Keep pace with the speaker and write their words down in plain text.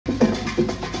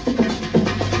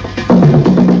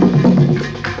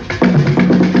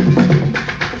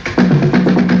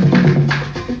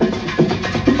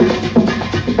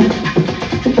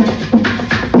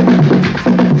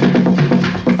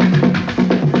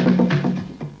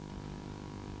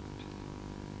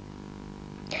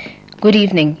Good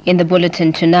evening. In the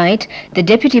bulletin tonight, the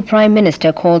Deputy Prime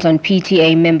Minister calls on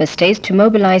PTA member states to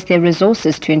mobilize their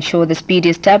resources to ensure the speedy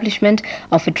establishment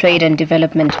of a trade and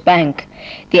development bank.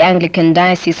 The Anglican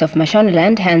Diocese of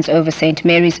Mashonaland hands over St.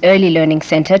 Mary's Early Learning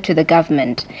Centre to the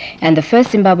government, and the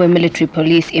 1st Zimbabwe Military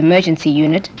Police Emergency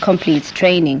Unit completes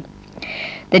training.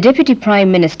 The Deputy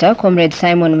Prime Minister, Comrade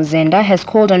Simon Mzenda, has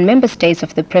called on member states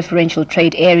of the Preferential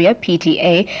Trade Area,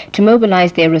 PTA, to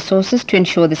mobilize their resources to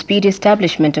ensure the speedy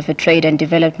establishment of a trade and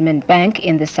development bank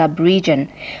in the sub-region.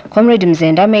 Comrade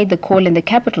Mzenda made the call in the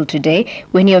capital today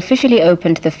when he officially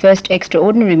opened the first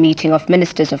extraordinary meeting of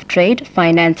Ministers of Trade,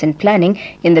 Finance and Planning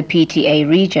in the PTA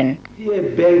region.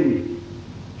 PTA bank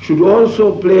should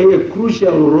also play a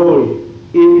crucial role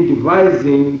in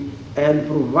devising and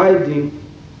providing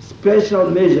special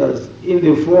measures in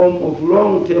the form of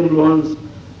long-term loans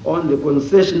on the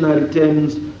concessionary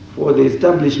terms for the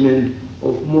establishment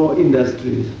of more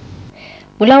industries.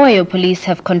 Bulawayo police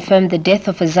have confirmed the death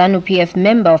of a ZANU-PF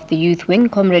member of the youth wing,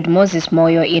 Comrade Moses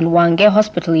Moyo, in Hwange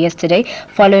Hospital yesterday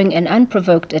following an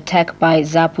unprovoked attack by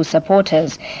ZAPU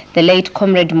supporters. The late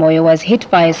Comrade Moyo was hit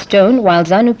by a stone while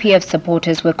ZANU-PF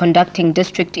supporters were conducting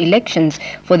district elections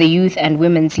for the youth and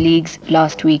women's leagues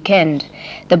last weekend.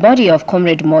 The body of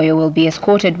Comrade Moyo will be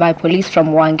escorted by police from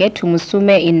Hwange to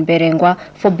Musume in Berengwa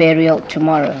for burial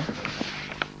tomorrow.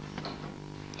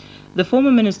 The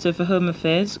former Minister for Home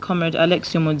Affairs, Comrade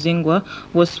Alexio Mudzingwa,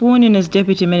 was sworn in as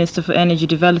Deputy Minister for Energy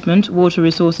Development, Water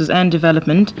Resources and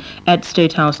Development at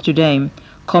State House today.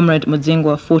 Comrade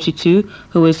Mudzingwa, 42,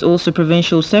 who is also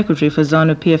Provincial Secretary for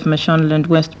ZANU-PF Mashonaland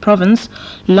West Province,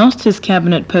 lost his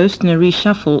cabinet post in a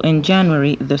reshuffle in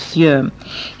January this year.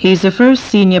 He is the first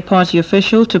senior party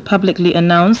official to publicly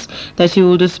announce that he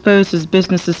will dispose his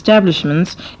business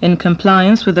establishments in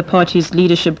compliance with the party's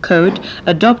leadership code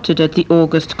adopted at the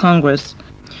August Congress.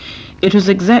 It was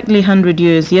exactly 100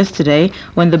 years yesterday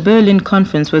when the Berlin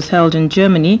Conference was held in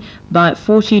Germany by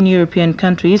 14 European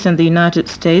countries and the United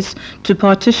States to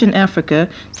partition Africa,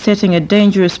 setting a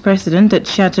dangerous precedent that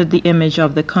shattered the image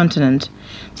of the continent.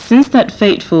 Since that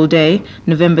fateful day,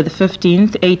 November the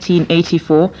 15th,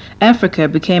 1884, Africa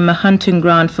became a hunting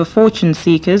ground for fortune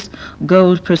seekers,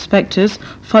 gold prospectors,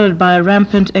 followed by a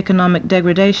rampant economic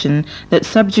degradation that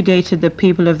subjugated the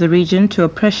people of the region to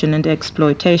oppression and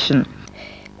exploitation.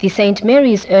 The St.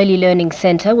 Mary's Early Learning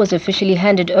Centre was officially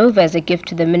handed over as a gift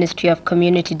to the Ministry of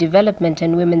Community Development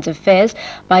and Women's Affairs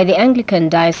by the Anglican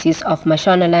Diocese of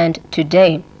Mashonaland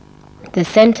today. The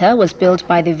centre was built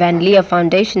by the Van Leer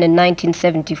Foundation in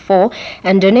 1974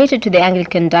 and donated to the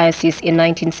Anglican Diocese in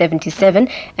 1977,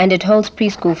 and it holds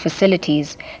preschool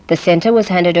facilities. The centre was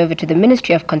handed over to the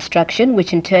Ministry of Construction,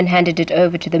 which in turn handed it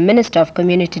over to the Minister of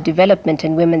Community Development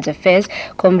and Women's Affairs,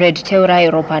 Comrade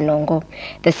Teurai Ropanongo.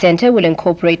 The centre will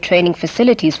incorporate training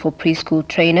facilities for preschool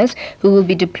trainers who will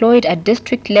be deployed at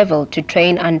district level to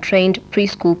train untrained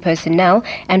preschool personnel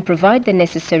and provide the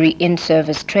necessary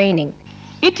in-service training.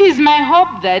 It is my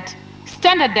hope that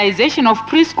standardization of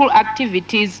preschool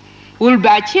activities will be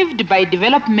achieved by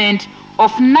development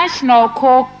of national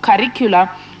core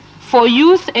curricula for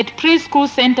use at preschool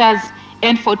centers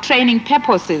and for training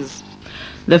purposes.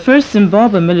 The 1st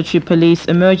Zimbabwe Military Police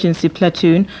Emergency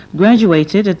Platoon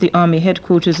graduated at the Army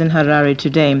Headquarters in Harare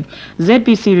today.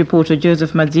 ZBC reporter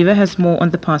Joseph Madziva has more on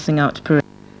the passing out parade.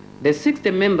 The 60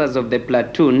 members of the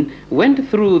platoon went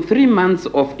through 3 months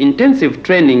of intensive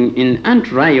training in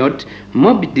anti-riot,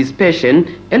 mob dispersion,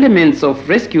 elements of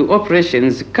rescue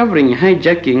operations covering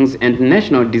hijackings and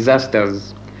national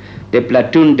disasters. The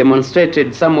platoon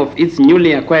demonstrated some of its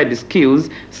newly acquired skills,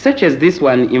 such as this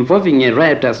one involving a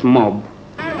riotous mob.